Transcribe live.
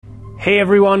Hey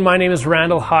everyone, my name is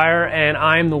Randall Heyer and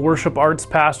I'm the worship arts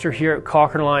pastor here at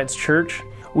Cochrane Alliance Church.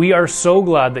 We are so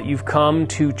glad that you've come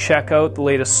to check out the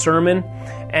latest sermon,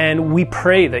 and we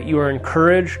pray that you are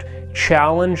encouraged,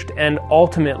 challenged, and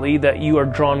ultimately that you are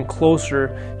drawn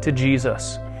closer to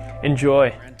Jesus.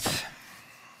 Enjoy.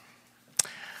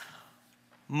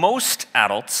 Most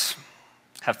adults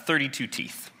have 32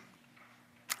 teeth.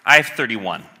 I have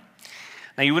 31.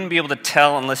 Now you wouldn't be able to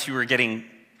tell unless you were getting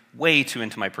way too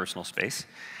into my personal space.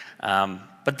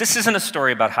 But this isn't a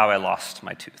story about how I lost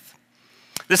my tooth.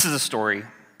 This is a story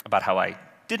about how I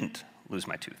didn't lose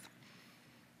my tooth.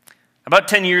 About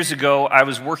 10 years ago, I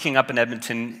was working up in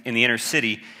Edmonton in the inner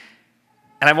city,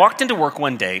 and I walked into work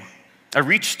one day. I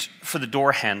reached for the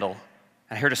door handle,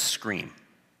 and I heard a scream.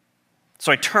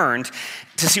 So I turned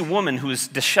to see a woman who was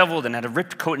disheveled and had a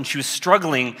ripped coat, and she was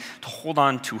struggling to hold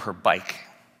on to her bike.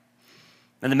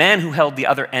 And the man who held the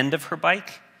other end of her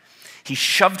bike, he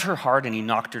shoved her hard and he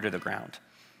knocked her to the ground.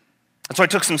 And so I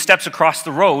took some steps across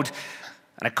the road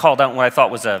and I called out what I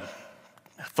thought was an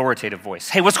authoritative voice.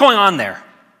 "Hey, what's going on there?"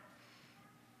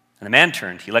 And the man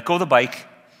turned, he let go of the bike,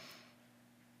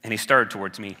 and he started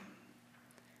towards me.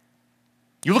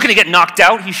 "You looking to get knocked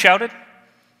out?" he shouted.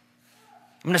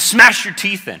 "I'm going to smash your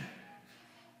teeth in."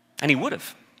 And he would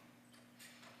have.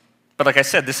 But like I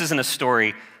said, this isn't a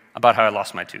story about how I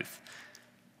lost my tooth.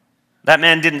 That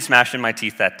man didn't smash in my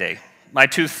teeth that day. My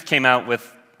tooth came out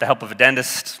with the help of a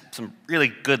dentist, some really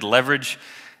good leverage,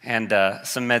 and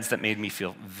some meds that made me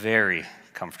feel very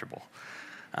comfortable.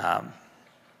 But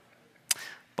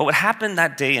what happened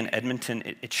that day in Edmonton,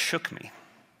 it shook me.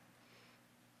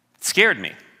 It scared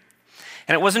me.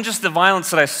 And it wasn't just the violence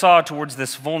that I saw towards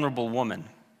this vulnerable woman.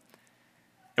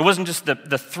 It wasn't just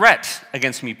the threat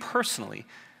against me personally.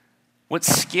 What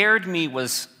scared me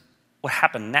was what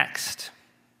happened next.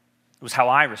 It was how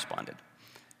I responded.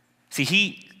 See,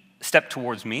 he stepped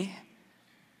towards me,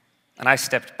 and I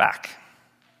stepped back.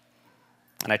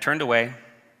 And I turned away,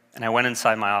 and I went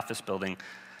inside my office building,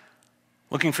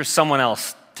 looking for someone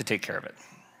else to take care of it.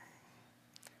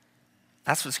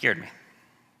 That's what scared me.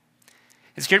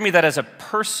 It scared me that as a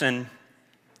person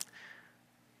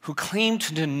who claimed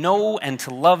to know and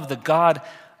to love the God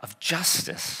of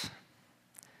justice,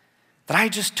 that I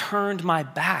just turned my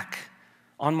back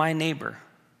on my neighbor,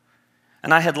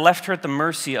 and I had left her at the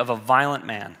mercy of a violent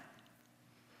man.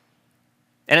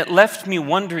 And it left me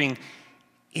wondering,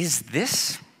 is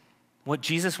this what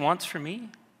Jesus wants for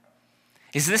me?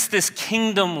 Is this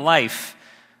kingdom life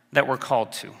that we're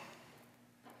called to?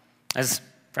 As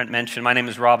Brent mentioned, my name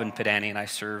is Robin Pedani, and I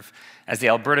serve as the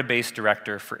Alberta-based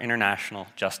Director for International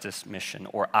Justice Mission,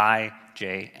 or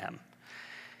IJM.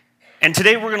 And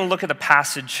today we're going to look at a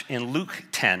passage in Luke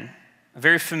 10, a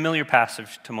very familiar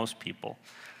passage to most people.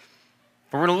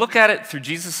 But we're going to look at it through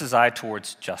Jesus' eye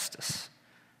towards justice.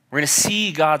 We're going to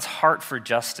see God's heart for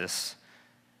justice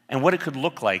and what it could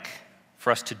look like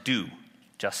for us to do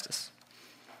justice.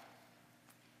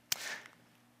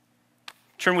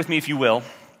 Turn with me, if you will,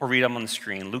 or read them on the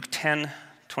screen. Luke 10,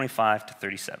 25 to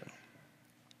 37.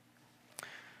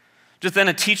 Just then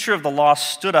a teacher of the law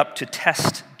stood up to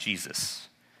test Jesus.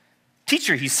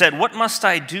 "Teacher," he said, "what must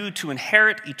I do to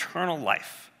inherit eternal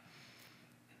life?"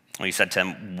 Well, he said to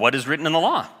him, "What is written in the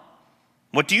law?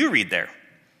 What do you read there?"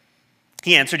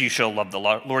 He answered, "You shall love the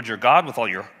Lord your God with all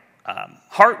your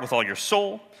heart, with all your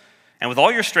soul, and with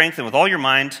all your strength, and with all your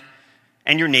mind,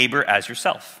 and your neighbor as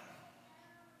yourself."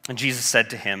 And Jesus said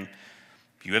to him,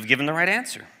 "You have given the right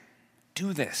answer.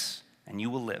 Do this, and you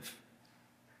will live."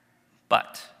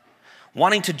 But,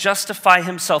 wanting to justify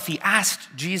himself, he asked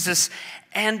Jesus,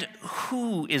 "And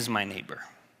who is my neighbor?"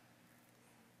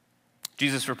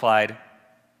 Jesus replied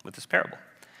with this parable.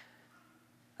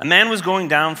 "A man was going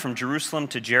down from Jerusalem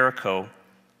to Jericho,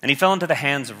 and he fell into the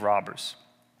hands of robbers,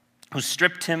 who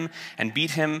stripped him and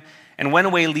beat him and went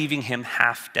away, leaving him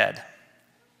half dead.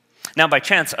 Now by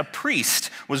chance, a priest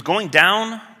was going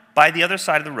down by the other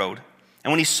side of the road,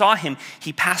 and when he saw him,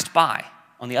 he passed by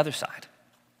on the other side.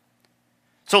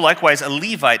 So likewise, a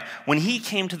Levite, when he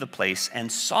came to the place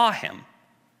and saw him,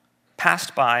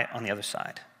 passed by on the other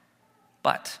side.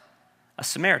 But a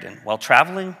Samaritan, while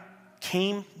traveling,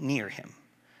 came near him.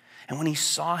 And when he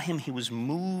saw him, he was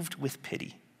moved with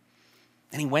pity.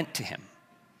 And he went to him.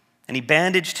 And he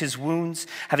bandaged his wounds,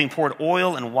 having poured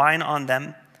oil and wine on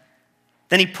them.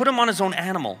 Then he put him on his own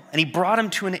animal, and he brought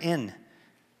him to an inn.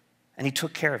 And he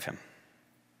took care of him.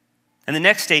 And the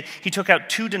next day, he took out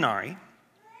 2 denarii.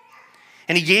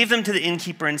 And he gave them to the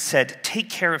innkeeper and said, "Take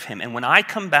care of him, and when I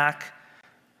come back,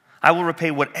 I will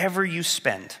repay whatever you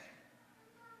spend."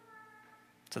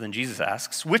 So then Jesus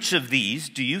asks, "Which of these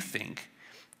do you think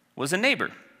was a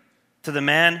neighbor to the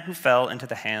man who fell into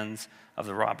the hands of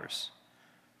the robbers?"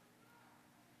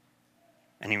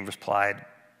 And he replied,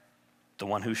 "The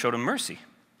one who showed him mercy."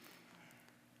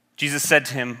 Jesus said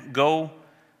to him, "Go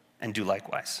and do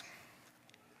likewise."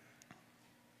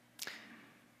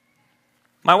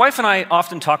 My wife and I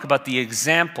often talk about the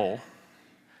example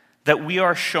that we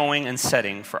are showing and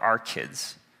setting for our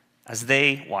kids as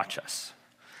they watch us.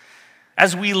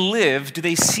 As we live, do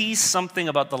they see something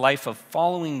about the life of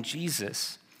following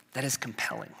Jesus that is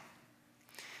compelling?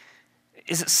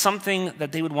 Is it something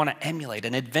that they would want to emulate,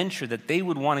 an adventure that they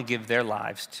would want to give their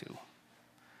lives to?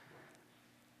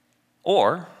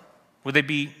 Or would they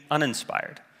be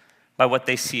uninspired by what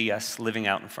they see us living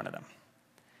out in front of them?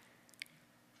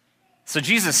 So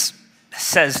Jesus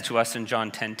says to us in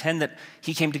John 10:10 that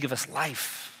he came to give us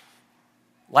life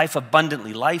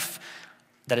abundantly, life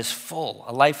that is full,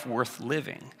 a life worth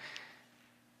living.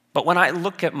 But when I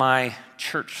look at my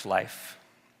church life,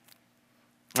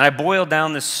 and I boil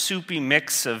down this soupy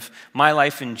mix of my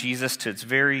life in Jesus to its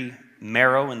very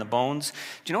marrow in the bones,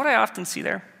 do you know what I often see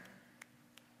there?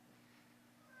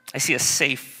 I see a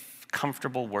safe,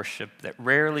 comfortable worship that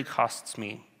rarely costs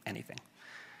me anything,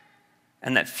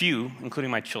 and that few,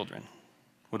 including my children,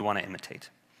 would want to imitate.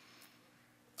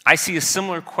 I see a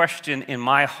similar question in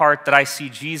my heart that I see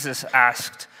Jesus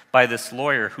asked by this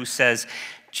lawyer who says,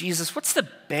 "Jesus, what's the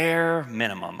bare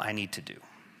minimum I need to do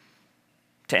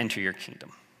to enter your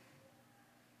kingdom?"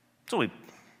 So we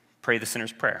pray the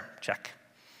sinner's prayer, check.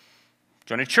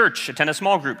 Join a church, attend a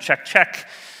small group, check, check.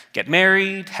 Get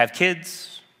married, have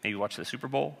kids, maybe watch the Super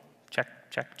Bowl, check,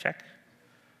 check, check.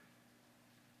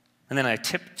 And then I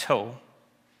tiptoe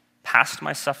past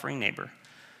my suffering neighbor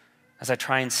as I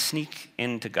try and sneak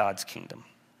into God's kingdom.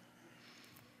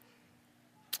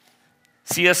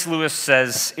 C.S. Lewis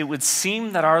says, "It would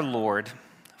seem that our Lord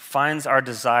finds our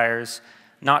desires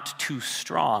not too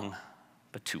strong,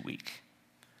 but too weak.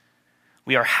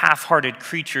 We are half-hearted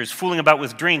creatures fooling about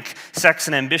with drink, sex,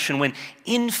 and ambition when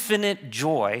infinite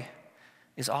joy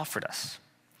is offered us.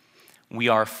 We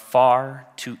are far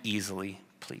too easily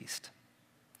pleased."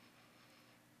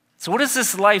 So what is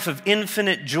this life of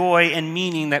infinite joy and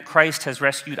meaning that Christ has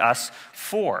rescued us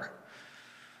for?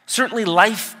 Certainly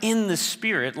life in the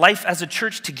Spirit, life as a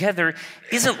church together,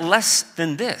 isn't less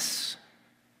than this.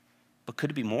 But could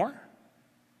it be more?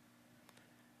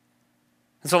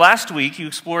 And so last week you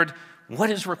explored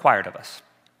what is required of us.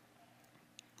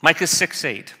 Micah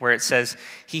 6:8, where it says,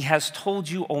 "He has told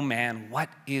you, O man, what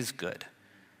is good.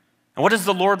 And what does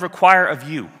the Lord require of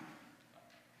you?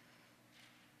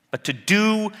 But to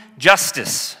do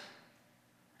justice,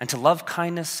 and to love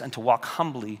kindness, and to walk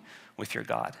humbly with your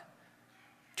God."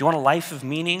 Do you want a life of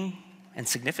meaning and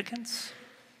significance?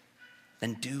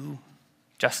 Then do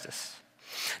justice.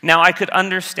 Now, I could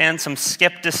understand some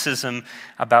skepticism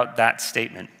about that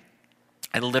statement.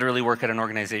 I literally work at an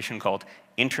organization called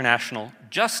International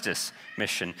Justice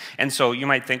Mission. And so you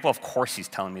might think, well, of course he's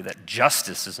telling me that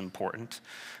justice is important.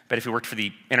 But if he worked for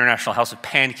the International House of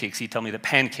Pancakes, he'd tell me that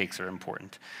pancakes are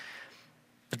important.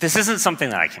 But this isn't something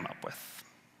that I came up with.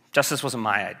 Justice wasn't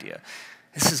my idea.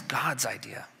 This is God's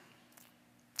idea.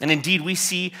 And indeed, we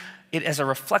see it as a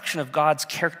reflection of God's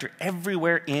character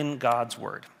everywhere in God's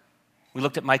word. We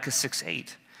looked at Micah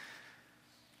 6:8.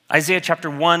 Isaiah chapter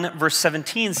 1, verse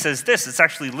 17 says this. It's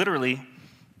actually literally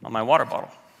on my water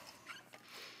bottle.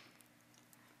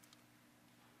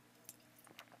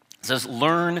 It says,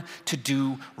 "Learn to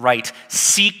do right.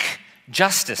 Seek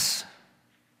justice.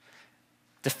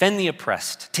 Defend the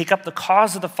oppressed. Take up the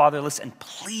cause of the fatherless and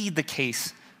plead the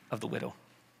case of the widow."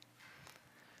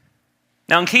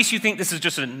 Now, in case you think this is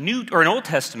just a New or an Old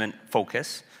Testament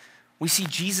focus, we see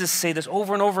Jesus say this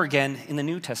over and over again in the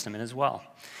New Testament as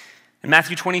well. In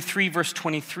Matthew 23, verse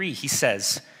 23, he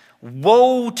says,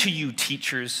 "Woe to you,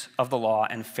 teachers of the law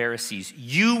and Pharisees,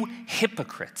 you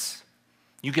hypocrites!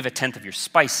 You give a tenth of your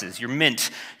spices, your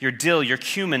mint, your dill, your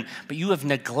cumin, but you have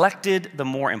neglected the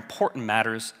more important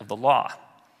matters of the law: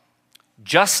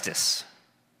 justice,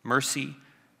 mercy,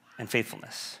 and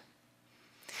faithfulness."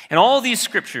 And all these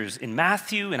scriptures in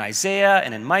Matthew, in Isaiah,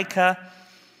 and in Micah,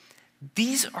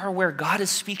 these are where God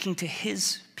is speaking to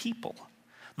his people.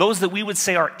 Those that we would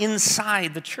say are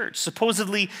inside the church,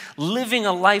 supposedly living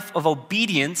a life of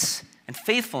obedience and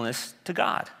faithfulness to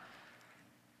God.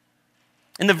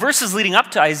 And the verses leading up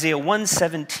to Isaiah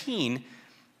 1:17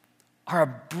 are a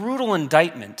brutal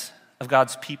indictment of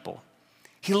God's people.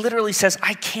 He literally says,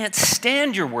 "I can't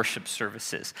stand your worship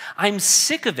services. I'm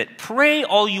sick of it. Pray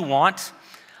all you want.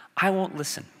 I won't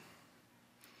listen."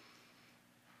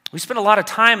 We spend a lot of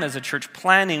time as a church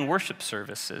planning worship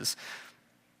services,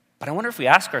 but I wonder if we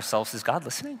ask ourselves, is God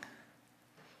listening?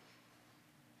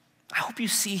 I hope you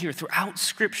see here throughout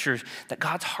Scripture that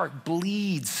God's heart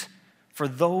bleeds for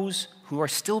those who are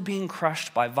still being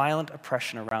crushed by violent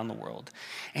oppression around the world.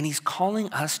 And he's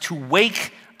calling us to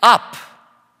wake up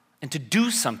and to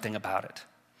do something about it.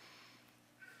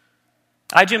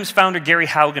 IJM's founder, Gary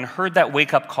Haugen, heard that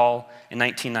wake-up call in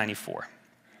 1994.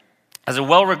 As a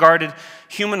well-regarded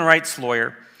human rights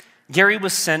lawyer, Gary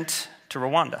was sent to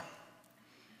Rwanda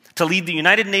to lead the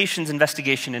United Nations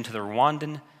investigation into the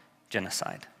Rwandan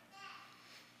genocide.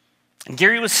 And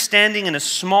Gary was standing in a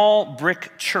small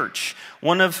brick church,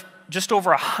 one of just over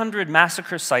 100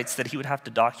 massacre sites that he would have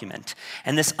to document.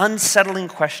 And this unsettling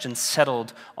question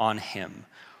settled on him.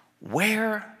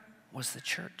 Where was the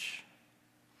church?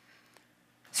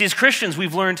 See, as Christians,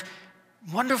 we've learned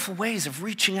wonderful ways of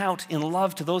reaching out in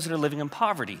love to those that are living in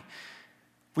poverty.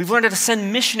 We've learned how to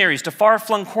send missionaries to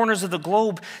far-flung corners of the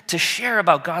globe to share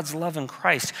about God's love in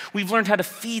Christ. We've learned how to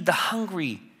feed the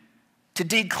hungry, to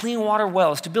dig clean water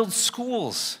wells, to build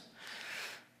schools.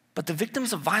 But the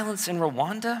victims of violence in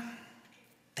Rwanda,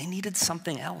 they needed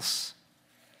something else.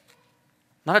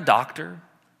 Not a doctor,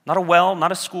 not a well,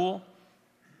 not a school,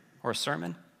 or a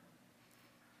sermon.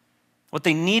 What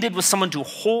they needed was someone to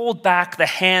hold back the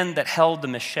hand that held the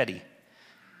machete.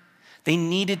 They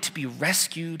needed to be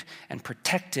rescued and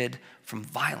protected from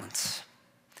violence.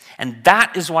 And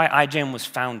that is why IJM was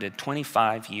founded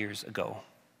 25 years ago.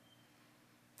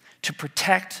 To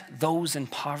protect those in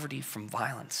poverty from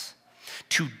violence.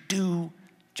 To do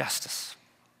justice.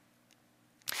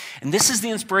 And this is the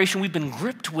inspiration we've been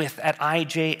gripped with at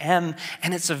IJM,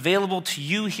 and it's available to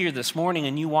you here this morning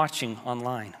and you watching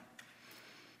online.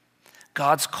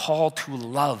 God's call to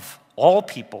love all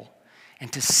people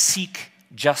and to seek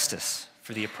justice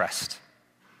for the oppressed.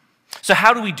 So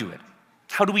how do we do it?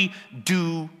 How do we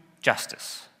do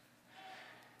justice?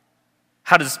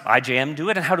 How does IJM do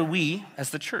it, and how do we as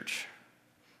the church?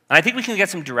 And I think we can get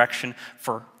some direction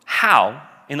for how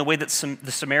in the way that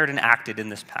the Samaritan acted in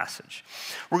this passage.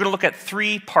 We're going to look at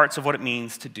 3 parts of what it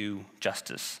means to do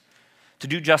justice. To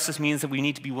do justice means that we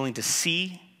need to be willing to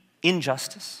see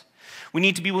injustice. We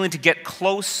need to be willing to get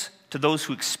close to those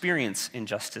who experience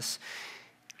injustice.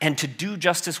 And to do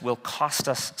justice will cost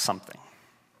us something.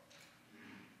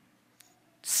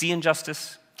 See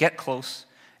injustice, get close,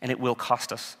 and it will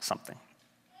cost us something.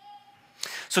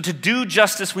 So to do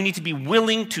justice, we need to be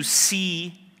willing to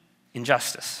see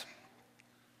injustice.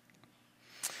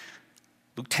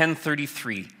 Luke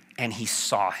 10:33, and he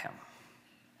saw him.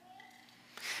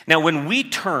 Now, when we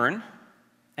turn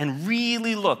and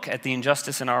really look at the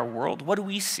injustice in our world, what do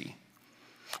we see?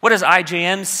 What has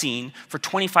IJM seen for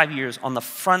 25 years on the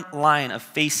front line of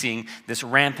facing this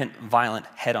rampant, violent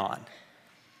head-on?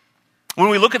 When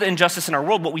we look at the injustice in our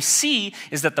world, what we see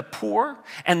is that the poor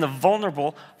and the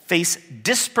vulnerable face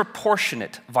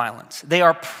disproportionate violence. They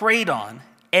are preyed on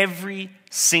every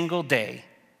single day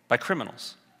by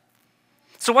criminals.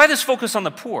 So why this focus on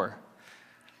the poor?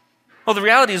 Well, the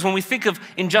reality is when we think of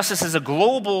injustice as a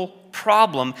global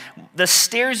problem, the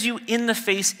stares you in the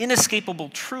face, inescapable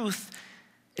truth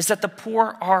is that the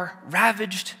poor are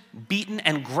ravaged, beaten,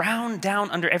 and ground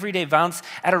down under everyday violence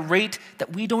at a rate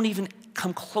that we don't even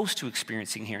come close to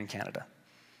experiencing here in Canada.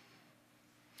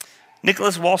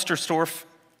 Nicholas Wolsterstorff,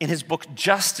 in his book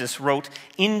Justice, wrote,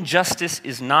 "Injustice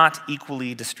is not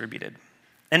equally distributed."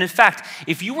 And in fact,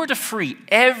 if you were to free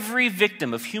every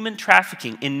victim of human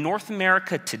trafficking in North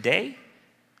America today,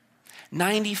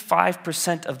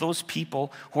 95% of those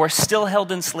people who are still held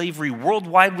in slavery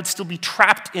worldwide would still be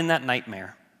trapped in that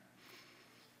nightmare.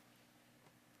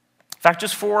 In fact,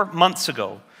 just 4 months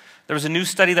ago, there was a new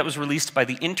study that was released by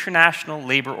the International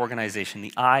Labor Organization,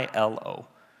 the ILO.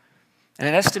 And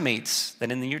it estimates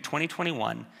that in the year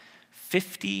 2021,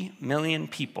 50 million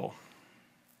people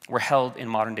were held in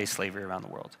modern-day slavery around the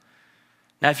world.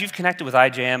 Now, if you've connected with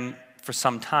IJM for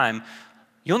some time,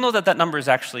 you'll know that that number has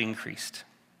actually increased.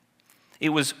 It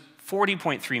was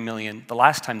 40.3 million the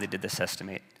last time they did this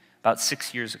estimate, about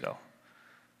 6 years ago.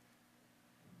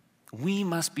 We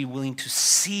must be willing to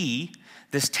see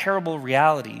this terrible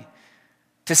reality,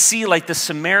 to see like the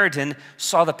Samaritan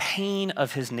saw the pain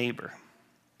of his neighbor.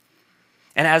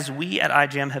 And as we at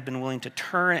IJM have been willing to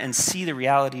turn and see the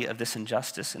reality of this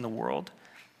injustice in the world,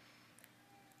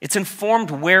 it's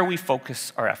informed where we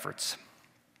focus our efforts.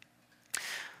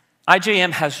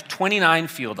 IJM has 29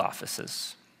 field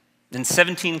offices in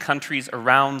 17 countries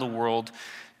around the world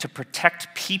to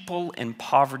protect people in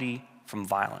poverty from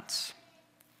violence.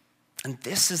 And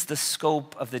this is the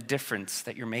scope of the difference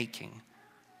that you're making.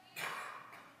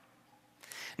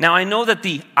 Now, I know that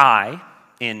the I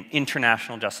in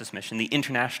International Justice Mission, the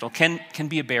international, can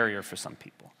be a barrier for some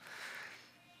people.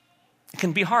 It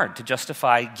can be hard to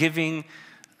justify giving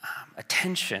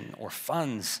attention or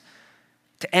funds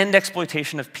to end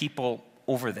exploitation of people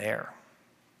over there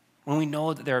when we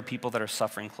know that there are people that are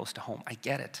suffering close to home. I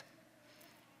get it.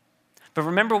 But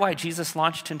remember why Jesus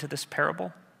launched into this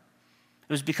parable?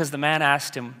 It was because the man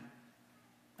asked him,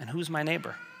 "And who's my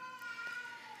neighbor?"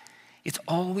 It's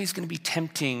always going to be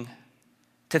tempting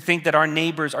to think that our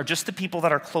neighbors are just the people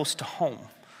that are close to home.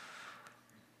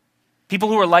 People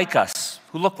who are like us,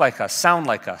 who look like us, sound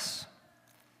like us.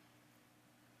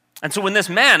 And so when this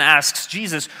man asks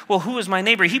Jesus, "Well, who is my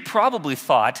neighbor?" he probably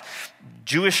thought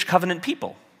Jewish covenant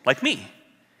people, like me.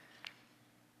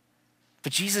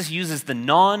 But Jesus uses the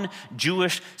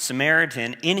non-Jewish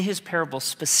Samaritan in his parable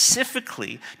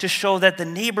specifically to show that the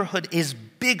neighborhood is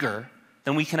bigger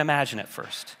than we can imagine at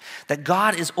first. That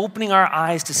God is opening our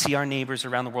eyes to see our neighbors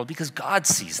around the world because God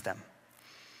sees them.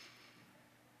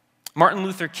 Martin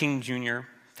Luther King Jr.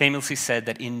 famously said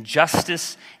that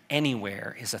injustice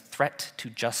anywhere is a threat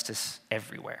to justice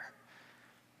everywhere.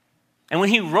 And when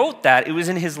he wrote that, it was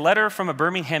in his letter from a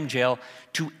Birmingham jail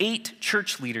to 8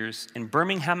 church leaders in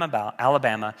Birmingham,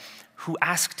 Alabama, who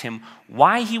asked him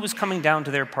why he was coming down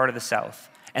to their part of the South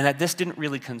and that this didn't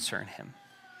really concern him.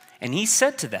 And he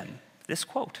said to them this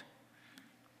quote,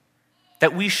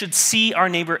 that we should see our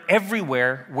neighbor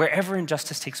everywhere, wherever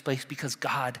injustice takes place, because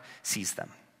God sees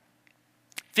them.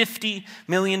 50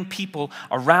 million people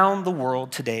around the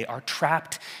world today are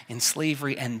trapped in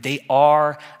slavery, and they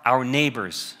are our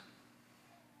neighbors.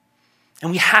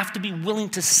 And we have to be willing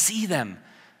to see them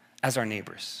as our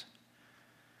neighbors.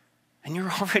 And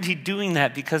you're already doing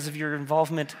that because of your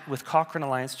involvement with Cochrane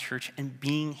Alliance Church and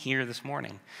being here this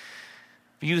morning.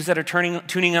 You that are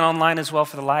tuning in online as well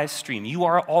for the live stream, you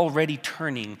are already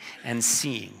turning and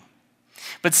seeing.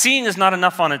 But seeing is not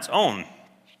enough on its own.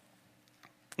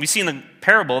 We see in the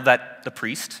parable that the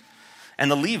priest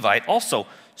and the Levite also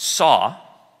saw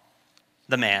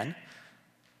the man,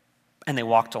 and they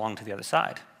walked along to the other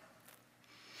side.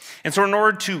 And so in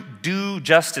order to do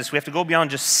justice, we have to go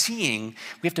beyond just seeing.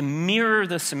 We have to mirror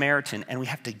the Samaritan, and we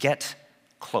have to get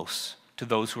close to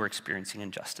those who are experiencing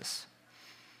injustice.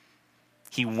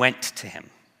 He went to him.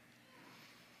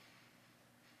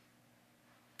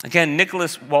 Again,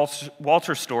 Nicholas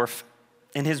Walterstorff,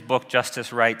 in his book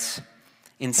Justice, writes,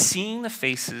 "In seeing the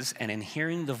faces and in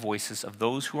hearing the voices of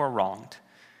those who are wronged,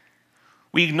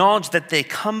 we acknowledge that they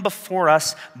come before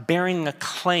us bearing a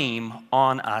claim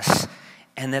on us,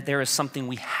 and that there is something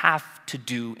we have to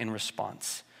do in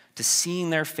response to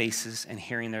seeing their faces and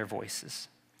hearing their voices."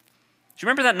 Do you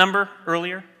remember that number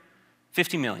earlier?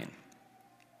 50 million.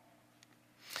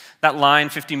 That line,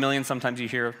 50 million, sometimes you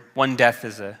hear one death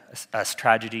is a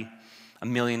tragedy,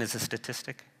 1 million is a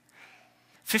statistic.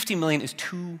 50 million is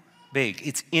too big.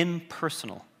 It's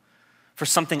impersonal for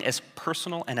something as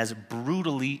personal and as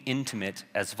brutally intimate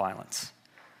as violence.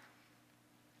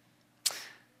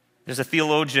 There's a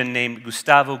theologian named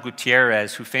Gustavo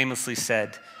Gutierrez who famously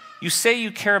said, "You say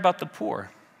you care about the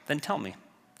poor, then tell me,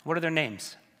 what are their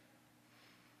names?"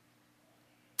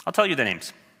 I'll tell you their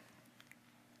names.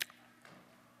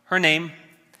 Her name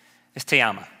is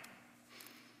Teyama.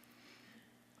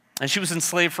 And she was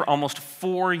enslaved for almost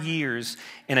 4 years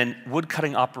in a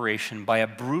woodcutting operation by a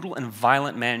brutal and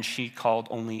violent man she called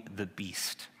only the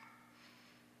Beast.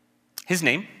 His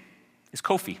name is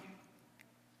Kofi.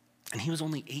 And he was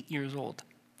only 8 years old.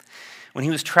 When he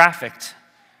was trafficked,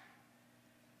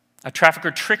 a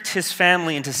trafficker tricked his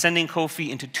family into sending Kofi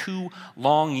into 2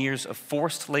 long years of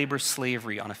forced labor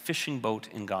slavery on a fishing boat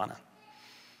in Ghana.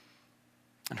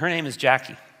 And her name is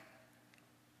Jackie.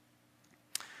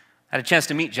 I had a chance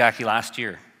to meet Jackie last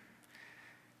year.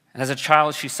 And as a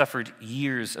child, she suffered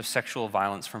years of sexual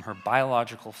violence from her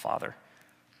biological father,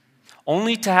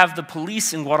 only to have the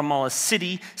police in Guatemala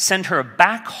City send her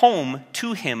back home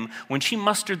to him when she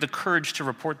mustered the courage to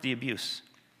report the abuse.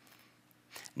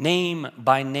 Name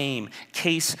by name,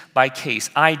 case by case,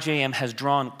 IJM has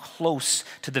drawn close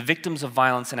to the victims of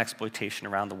violence and exploitation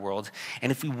around the world.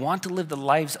 And if we want to live the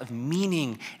lives of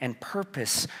meaning and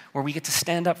purpose, where we get to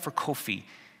stand up for Kofi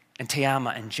and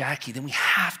Teyama and Jackie, then we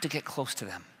have to get close to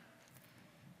them.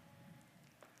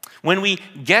 When we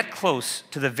get close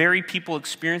to the very people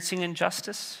experiencing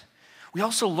injustice, we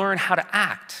also learn how to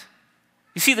act.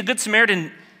 You see, the Good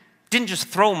Samaritan didn't just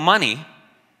throw money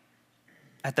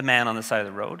at the man on the side of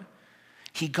the road.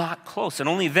 He got close, and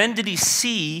only then did he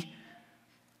see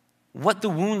what the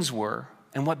wounds were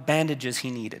and what bandages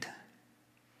he needed.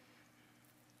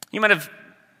 You might have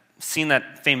seen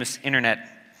that famous internet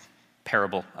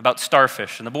parable about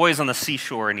starfish, and the boy's on the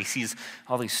seashore, and he sees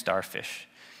all these starfish.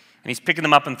 And he's picking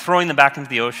them up and throwing them back into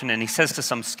the ocean, and he says to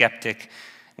some skeptic,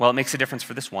 "Well, it makes a difference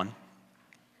for this one.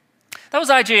 That was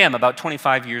IJM about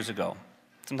 25 years ago.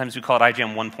 Sometimes we call it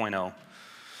IJM 1.0.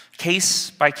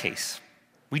 Case by case.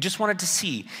 We just wanted to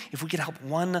see if we could help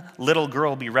one little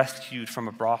girl be rescued from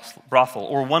a brothel,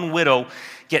 or one widow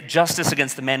get justice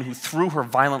against the men who threw her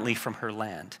violently from her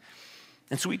land.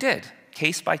 And so we did,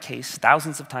 case by case,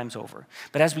 thousands of times over.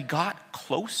 But as we got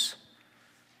close,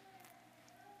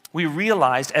 we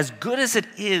realized, as good as it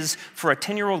is for a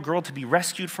 10-year-old girl to be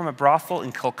rescued from a brothel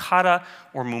in Kolkata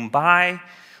or Mumbai,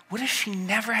 what if she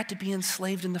never had to be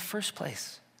enslaved in the first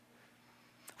place?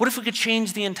 What if we could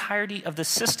change the entirety of the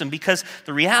system? Because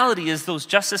the reality is those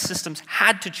justice systems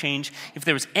had to change if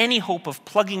there was any hope of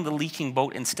plugging the leaking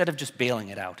boat instead of just bailing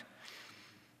it out.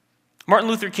 Martin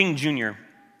Luther King Jr.,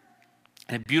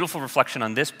 in a beautiful reflection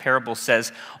on this parable,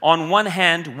 says, on one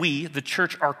hand, we, the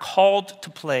church, are called to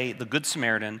play the Good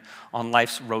Samaritan on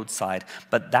life's roadside,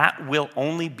 but that will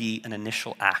only be an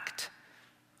initial act.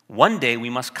 One day we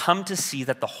must come to see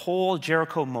that the whole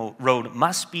Jericho road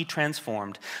must be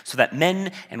transformed so that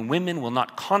men and women will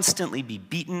not constantly be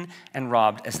beaten and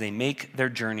robbed as they make their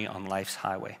journey on life's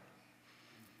highway.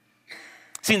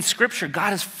 See, in Scripture,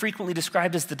 God is frequently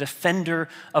described as the defender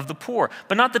of the poor,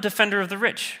 but not the defender of the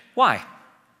rich. Why?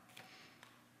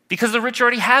 Because the rich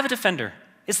already have a defender.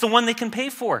 It's the one they can pay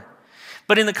for.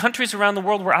 But in the countries around the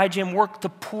world where IJM work, the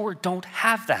poor don't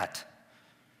have that.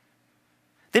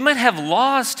 They might have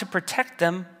laws to protect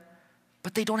them,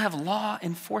 but they don't have law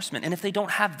enforcement. And if they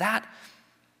don't have that,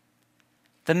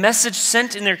 the message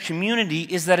sent in their community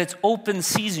is that it's open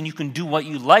season. You can do what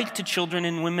you like to children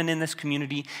and women in this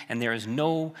community, and there is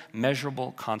no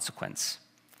measurable consequence.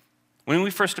 When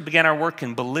we first began our work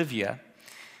in Bolivia,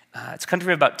 it's a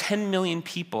country of about 10 million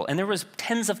people, and there was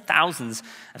tens of thousands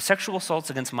of sexual assaults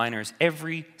against minors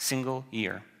every single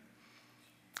year.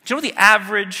 Do you know what the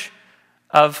average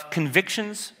of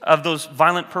convictions of those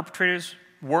violent perpetrators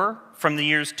were from the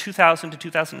years 2000 to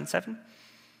 2007?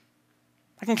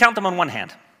 I can count them on one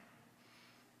hand.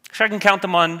 Actually, I can count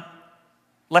them on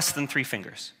less than 3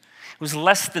 fingers. It was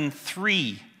less than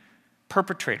 3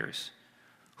 perpetrators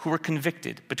who were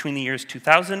convicted between the years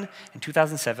 2000 and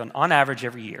 2007 on average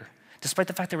every year, despite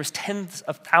the fact there was tens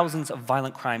of thousands of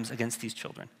violent crimes against these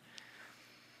children.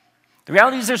 The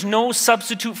reality is there's no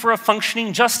substitute for a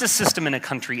functioning justice system in a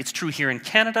country. It's true here in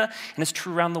Canada, and it's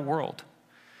true around the world.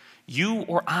 You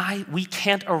or I, we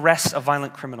can't arrest a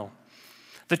violent criminal.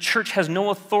 The church has no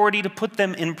authority to put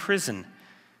them in prison.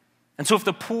 And so if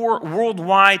the poor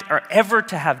worldwide are ever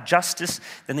to have justice,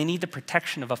 then they need the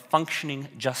protection of a functioning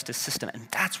justice system. And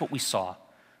that's what we saw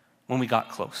when we got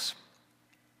close.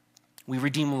 We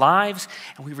redeem lives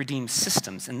and we redeem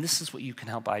systems, and this is what you can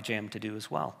help IJM to do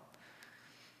as well.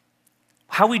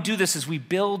 How we do this is we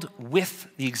build with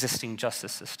the existing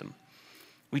justice system.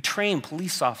 We train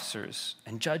police officers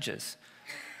and judges.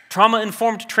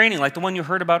 Trauma-informed training like the one you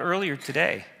heard about earlier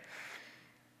today.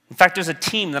 In fact, there's a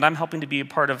team that I'm helping to be a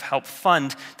part of, help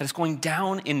fund, that is going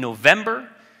down in November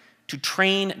to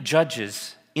train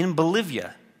judges in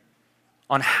Bolivia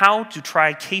on how to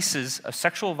try cases of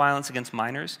sexual violence against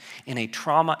minors in a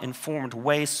trauma-informed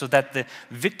way so that the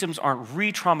victims aren't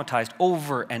re-traumatized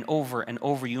over and over and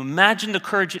over. You imagine the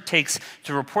courage it takes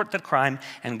to report the crime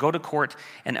and go to court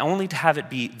and only to have it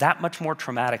be that much more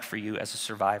traumatic for you as a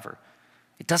survivor.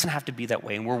 It doesn't have to be that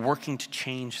way, and we're working to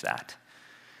change that.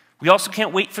 We also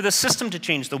can't wait for the system to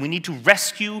change, though. We need to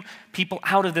rescue people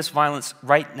out of this violence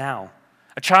right now.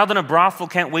 A child in a brothel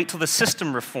can't wait till the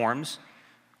system reforms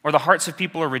or the hearts of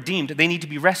people are redeemed. They need to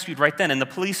be rescued right then, and the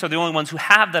police are the only ones who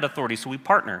have that authority, so we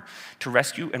partner to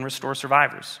rescue and restore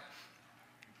survivors.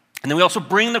 And then we also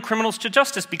bring the criminals to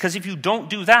justice, because if you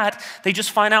don't do that, they just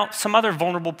find out some other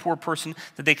vulnerable poor person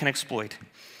that they can exploit.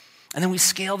 And then we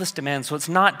scale this demand so it's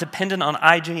not dependent on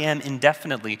IJM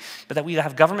indefinitely, but that we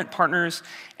have government partners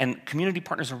and community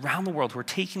partners around the world who are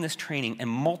taking this training and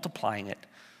multiplying it.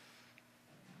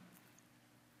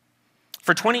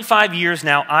 For 25 years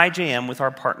now, IJM, with our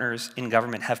partners in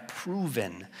government, have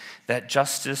proven that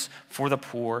justice for the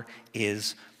poor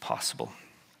is possible.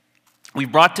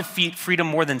 We've brought to freedom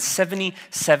more than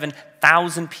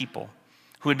 77,000 people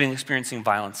who had been experiencing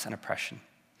violence and oppression.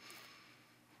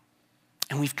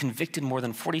 And we've convicted more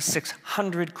than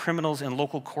 4,600 criminals in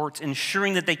local courts,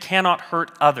 ensuring that they cannot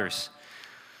hurt others.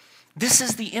 This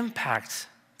is the impact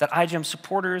that IJM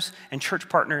supporters and church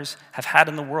partners have had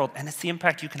in the world, and it's the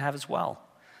impact you can have as well.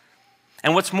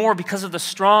 And what's more, because of the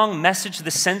strong message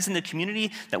this sends in the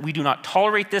community that we do not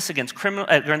tolerate this against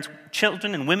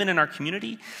children and women in our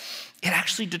community, it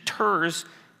actually deters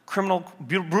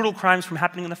brutal crimes from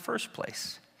happening in the first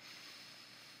place.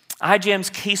 IJM's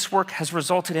casework has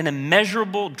resulted in a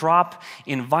measurable drop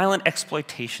in violent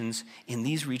exploitations in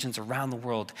these regions around the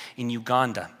world, in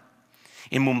Uganda,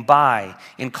 in Mumbai,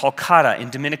 in Kolkata, in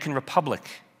Dominican Republic,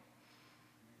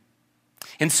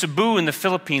 in Cebu in the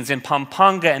Philippines, in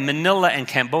Pampanga, in Manila and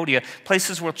Cambodia,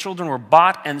 places where children were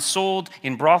bought and sold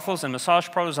in brothels and massage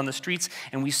parlors on the streets,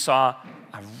 and we saw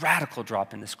a radical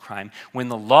drop in this crime when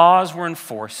the laws were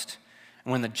enforced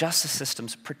and when the justice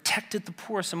systems protected the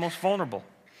poorest and most vulnerable.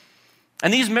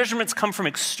 And these measurements come from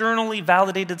externally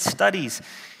validated studies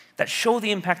that show the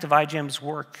impact of IJM's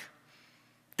work.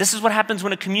 This is what happens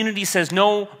when a community says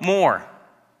no more.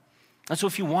 And so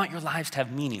if you want your lives to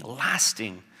have meaning,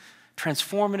 lasting,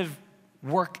 transformative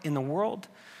work in the world,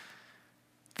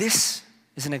 this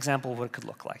is an example of what it could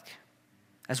look like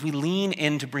as we lean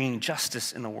into bringing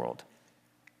justice in the world.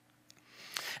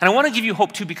 And I want to give you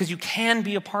hope too, because you can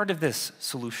be a part of this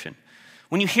solution.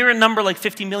 When you hear a number like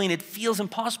 50 million, it feels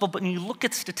impossible, but when you look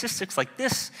at statistics like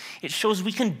this, it shows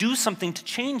we can do something to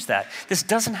change that. This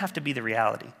doesn't have to be the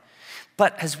reality.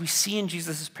 But as we see in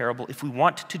Jesus' parable, if we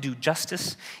want to do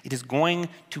justice, it is going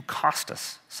to cost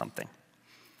us something.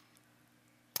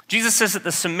 Jesus says that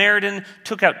the Samaritan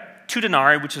took out 2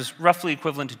 denarii, which is roughly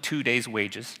equivalent to 2 days'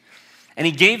 wages, and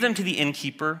he gave them to the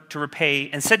innkeeper to repay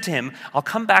and said to him, I'll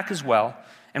come back as well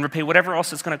and repay whatever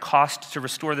else it's going to cost to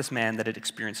restore this man that had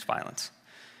experienced violence.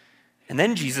 And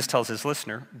then Jesus tells his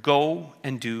listener, go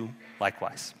and do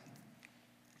likewise.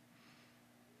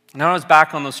 Now I was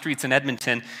back on those streets in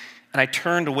Edmonton, and I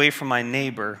turned away from my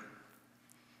neighbor.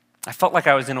 I felt like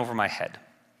I was in over my head.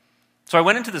 So I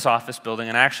went into this office building,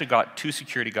 and I actually got 2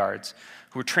 security guards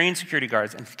who were trained security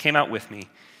guards and came out with me,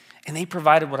 and they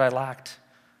provided what I lacked.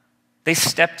 They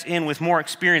stepped in with more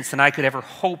experience than I could ever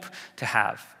hope to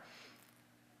have.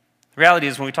 The reality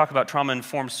is when we talk about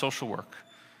trauma-informed social work,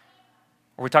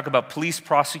 or we talk about police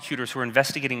prosecutors who are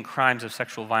investigating crimes of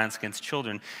sexual violence against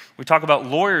children, we talk about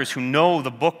lawyers who know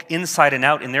the book inside and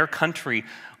out in their country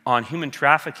on human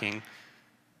trafficking,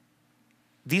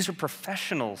 these are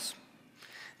professionals.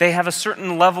 They have a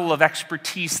certain level of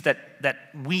expertise that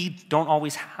we don't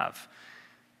always have.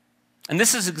 And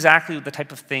this is exactly the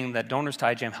type of thing that donors to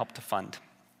IJM help to fund.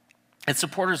 And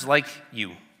supporters like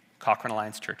you, Cochrane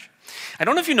Alliance Church. I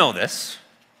don't know if you know this.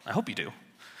 I hope you do.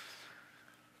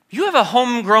 You have a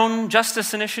homegrown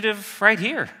justice initiative right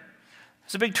here.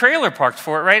 There's a big trailer parked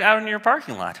for it right out in your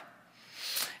parking lot.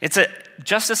 It's a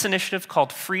justice initiative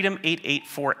called Freedom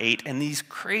 8848, and these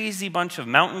crazy bunch of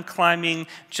mountain climbing,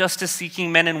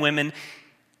 justice-seeking men and women,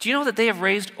 do you know that they have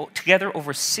raised together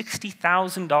over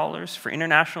 $60,000 for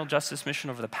international justice mission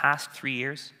over the past 3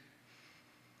 years?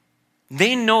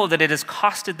 They know that it has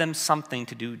costed them something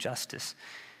to do justice.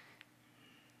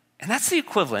 And that's the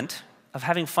equivalent of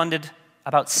having funded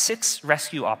about 6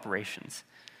 rescue operations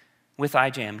with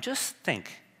IJM. Just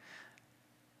think.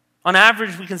 On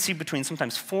average, we can see between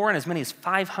sometimes 4 and as many as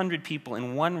 500 people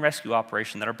in one rescue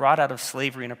operation that are brought out of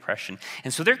slavery and oppression.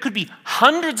 And so there could be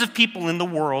hundreds of people in the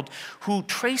world who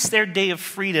trace their day of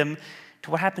freedom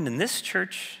to what happened in this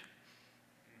church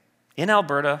in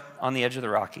Alberta on the edge of the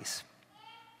Rockies.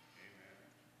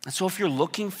 And so if you're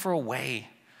looking for a way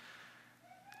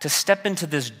to step into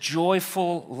this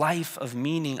joyful life of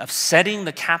meaning, of setting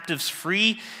the captives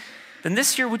free, then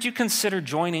this year would you consider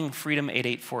joining Freedom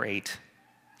 8848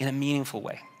 in a meaningful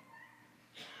way?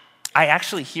 I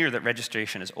actually hear that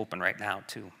registration is open right now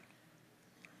too.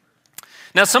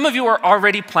 Now some of you are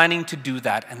already planning to do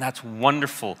that, and that's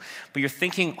wonderful, but you're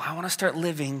thinking, I want to start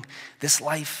living this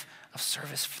life of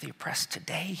service for the oppressed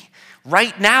today.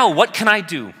 Right now, what can I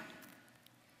do?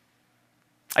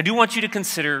 I do want you to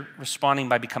consider responding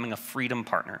by becoming a Freedom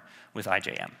Partner with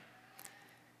IJM.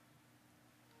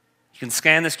 You can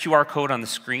scan this QR code on the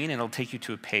screen and it'll take you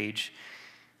to a page.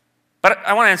 But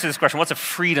I want to answer this question, what's a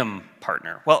Freedom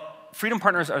Partner? Well, Freedom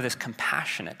Partners are this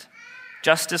compassionate,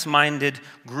 justice-minded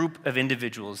group of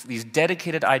individuals, these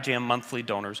dedicated IJM monthly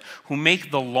donors who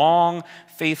make the long,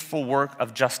 faithful work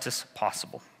of justice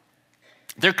possible.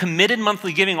 Their committed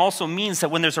monthly giving also means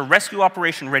that when there's a rescue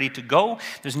operation ready to go,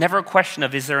 there's never a question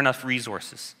of is there enough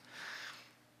resources.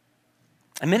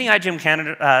 And many IJM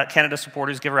Canada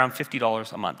supporters give around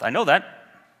 $50 a month. I know that.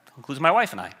 It includes my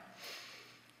wife and I.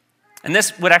 And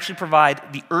this would actually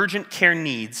provide the urgent care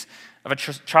needs of a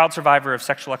child survivor of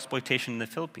sexual exploitation in the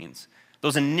Philippines.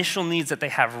 Those initial needs that they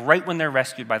have right when they're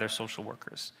rescued by their social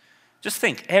workers. Just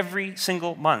think, every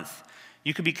single month,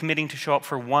 you could be committing to show up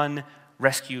for one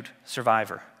rescued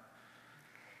survivor.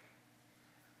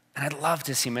 And I'd love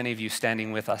to see many of you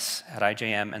standing with us at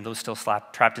IJM and those still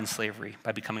trapped in slavery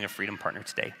by becoming a Freedom Partner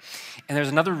today. And there's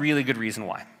another really good reason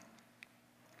why.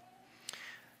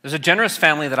 There's a generous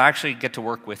family that I actually get to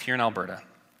work with here in Alberta.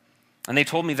 And they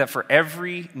told me that for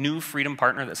every new Freedom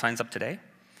partner that signs up today,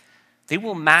 they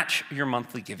will match your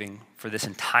monthly giving for this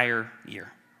entire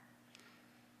year.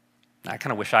 I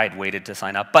kind of wish I had waited to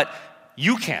sign up, but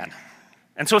you can.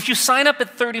 And so if you sign up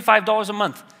at $35 a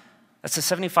month, that's a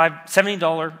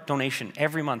 $70 donation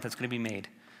every month that's going to be made.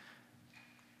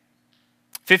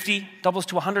 50 doubles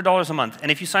to $100 a month.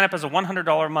 And if you sign up as a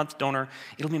 $100 a month donor,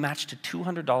 it'll be matched to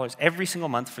 $200 every single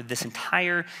month for this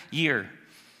entire year.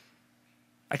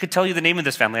 I could tell you the name of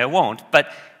this family, I won't,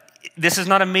 but this is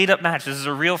not a made-up match. This is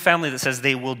a real family that says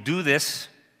they will do this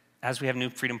as we have new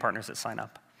Freedom partners that sign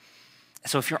up.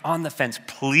 So if you're on the fence,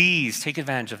 please take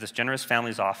advantage of this generous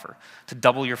family's offer to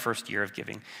double your first year of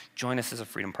giving. Join us as a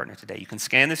Freedom partner today. You can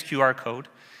scan this QR code.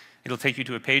 It'll take you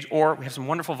to a page, or we have some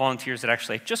wonderful volunteers that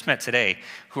actually I just met today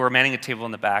who are manning a table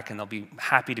in the back, and they'll be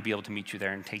happy to be able to meet you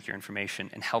there and take your information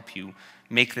and help you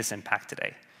make this impact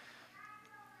today.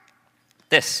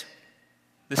 This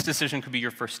decision could be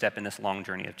your first step in this long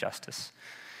journey of justice.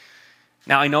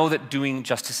 Now, I know that doing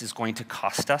justice is going to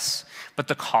cost us, but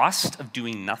the cost of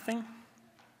doing nothing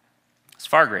is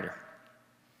far greater.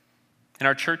 In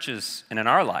our churches and in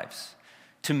our lives,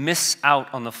 to miss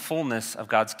out on the fullness of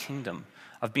God's kingdom,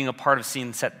 of being a part of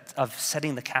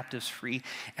setting the captives free,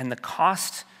 and the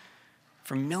cost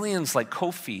for millions like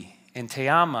Kofi and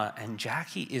Teama and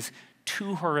Jackie is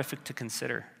too horrific to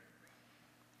consider.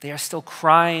 They are still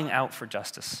crying out for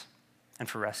justice and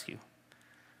for rescue.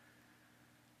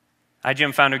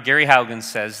 IGM founder Gary Haugen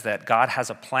says that God has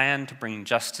a plan to bring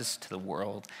justice to the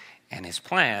world, and his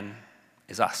plan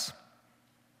is us.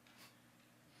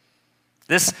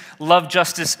 This Love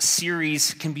Justice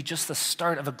series can be just the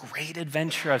start of a great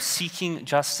adventure of seeking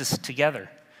justice together.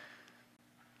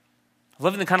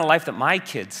 Living the kind of life that my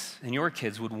kids and your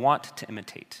kids would want to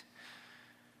imitate.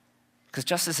 Because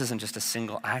justice isn't just a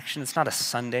single action. It's not a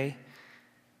Sunday.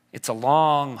 It's a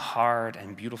long, hard,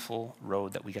 and beautiful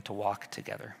road that we get to walk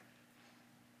together.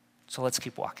 So let's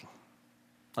keep walking.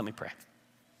 Let me pray.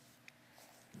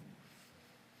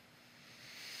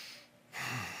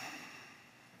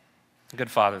 Good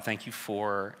Father, thank you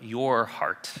for your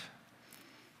heart,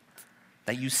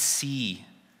 that you see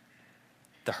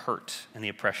the hurt and the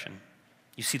oppression.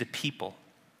 You see the people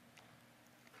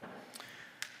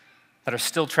that are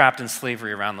still trapped in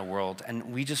slavery around the world.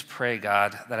 And we just pray,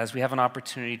 God, that as we have an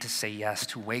opportunity to say yes,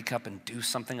 to wake up and do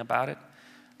something about it,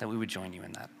 that we would join you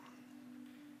in that.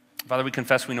 Father, we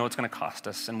confess we know it's going to cost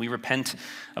us, and we repent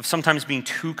of sometimes being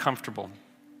too comfortable,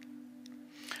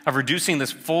 of reducing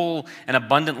this full and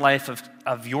abundant life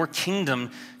of your kingdom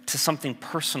to something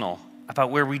personal, about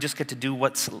where we just get to do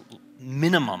what's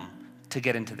minimum to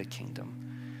get into the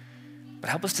kingdom.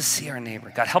 But help us to see our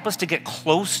neighbor. God, help us to get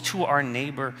close to our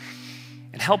neighbor,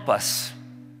 and help us,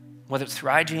 whether it's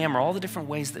through IGM or all the different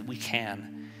ways that we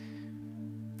can,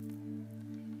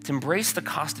 to embrace the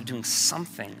cost of doing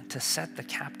something to set the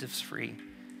captives free.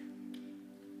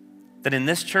 That in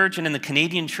this church and in the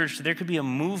Canadian church, there could be a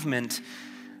movement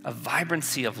of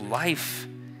vibrancy, of life,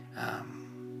 and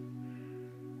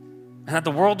that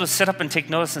the world would sit up and take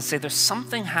notice and say, there's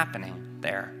something happening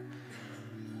there.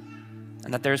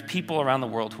 And that there's people around the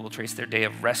world who will trace their day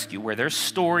of rescue, where their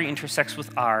story intersects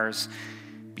with ours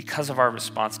because of our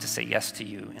response to say yes to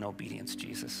you in obedience,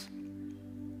 Jesus.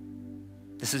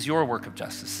 This is your work of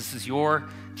justice. This is your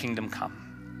kingdom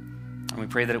come. And we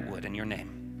pray that it would in your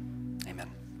name. Amen.